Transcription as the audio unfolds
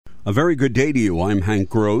A very good day to you. I'm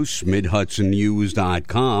Hank Gross,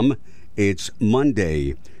 MidHudsonNews.com. It's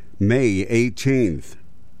Monday, May 18th.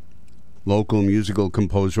 Local musical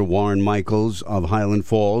composer Warren Michaels of Highland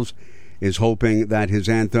Falls is hoping that his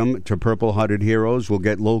anthem, To Purple-Hearted Heroes, will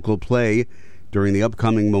get local play during the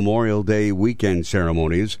upcoming Memorial Day weekend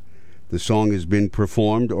ceremonies. The song has been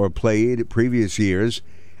performed or played previous years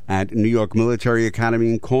at New York Military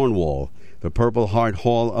Academy in Cornwall, the Purple Heart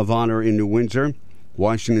Hall of Honor in New Windsor,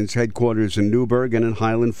 Washington's headquarters in Newburgh, and in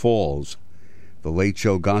Highland Falls. The Late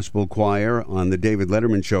Show Gospel Choir on the David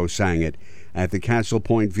Letterman Show sang it at the Castle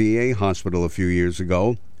Point VA Hospital a few years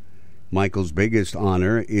ago. Michael's biggest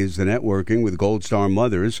honor is the networking with Gold Star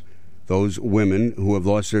mothers, those women who have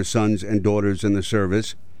lost their sons and daughters in the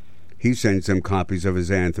service. He sends them copies of his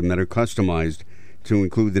anthem that are customized to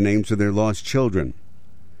include the names of their lost children.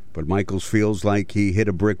 But Michaels feels like he hit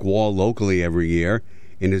a brick wall locally every year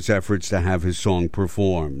in his efforts to have his song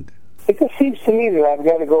performed. It just seems to me that I've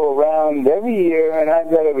got to go around every year and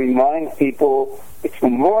I've got to remind people it's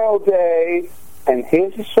Memorial Day and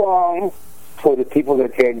here's a song for the people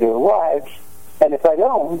that gave their lives. And if I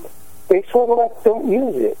don't, they sort of don't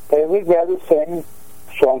use it. They would rather sing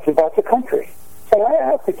songs about the country. So I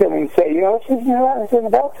have to come and say, this isn't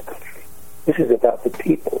about the country. This is about the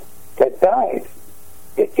people that died,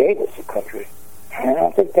 that gave us the country. And I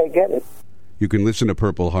don't think they get it. You can listen to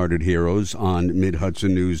Purple-Hearted Heroes on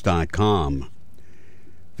MidHudsonNews.com.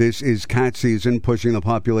 This is cat season, pushing the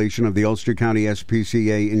population of the Ulster County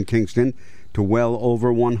SPCA in Kingston to well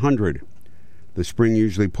over 100. The spring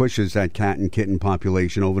usually pushes that cat and kitten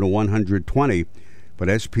population over to 120, but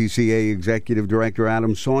SPCA Executive Director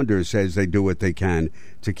Adam Saunders says they do what they can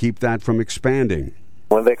to keep that from expanding.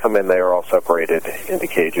 When they come in, they are all separated into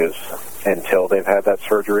cages until they've had that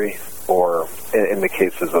surgery, or in the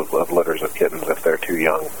cases of litters of kittens, if they're too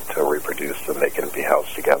young to reproduce, then they can be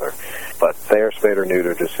housed together. But they are spayed or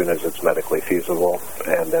neutered as soon as it's medically feasible,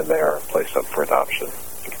 and then they are placed up for adoption.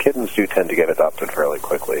 Kittens do tend to get adopted fairly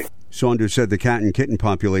quickly. Saunders said the cat and kitten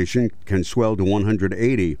population can swell to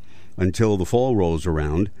 180 until the fall rolls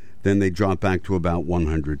around. Then they drop back to about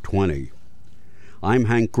 120. I'm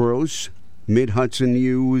Hank Gross,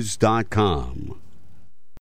 MidHudsonNews.com.